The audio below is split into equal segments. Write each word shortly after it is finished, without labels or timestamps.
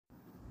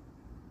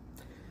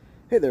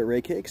Hey there,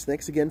 Rae Cakes.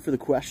 Thanks again for the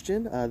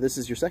question. This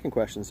is your second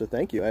question, so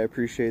thank you. I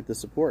appreciate the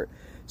support.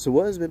 So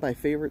what has been my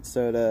favorite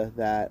soda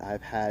that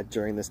I've had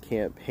during this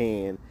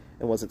campaign,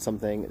 and was it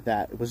something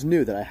that was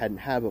new that I hadn't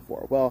had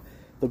before? Well,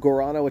 the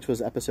Guarana, which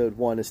was episode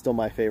 1, is still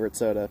my favorite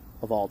soda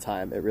of all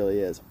time. It really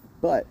is.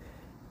 But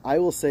I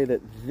will say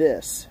that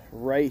this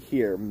right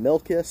here,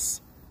 Milkus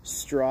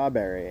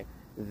Strawberry,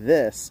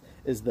 this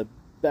is the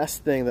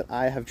best thing that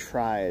I have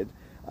tried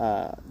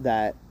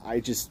that I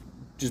just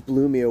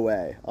blew me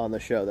away on the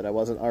show that I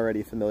wasn't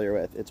already familiar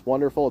with. It's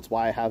wonderful. It's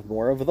why I have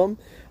more of them.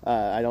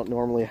 I don't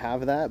normally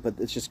have that, but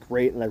it's just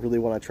great, and I really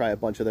want to try a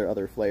bunch of their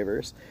other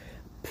flavors.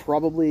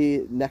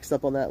 Probably next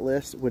up on that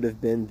list would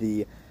have been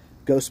the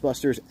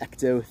Ghostbusters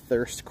Ecto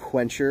Thirst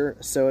Quencher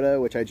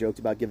soda, which I joked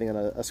about giving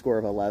it a score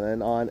of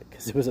 11 on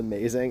because it was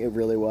amazing. It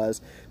really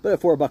was. But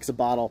at $4 a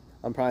bottle,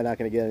 I'm probably not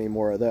going to get any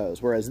more of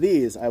those. Whereas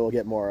these, I will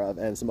get more of,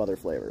 and some other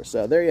flavors.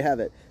 So there you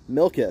have it.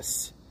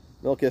 Milkus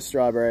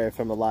Strawberry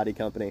from the Lottie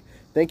Company.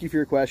 Thank you for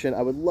your question.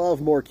 I would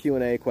love more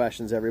Q&A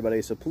questions,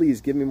 everybody, so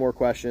please give me more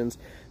questions.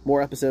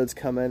 More episodes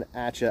coming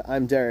at you.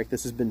 I'm Derek.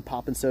 This has been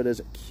Poppin'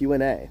 Soda's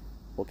Q&A.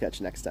 We'll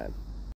catch you next time.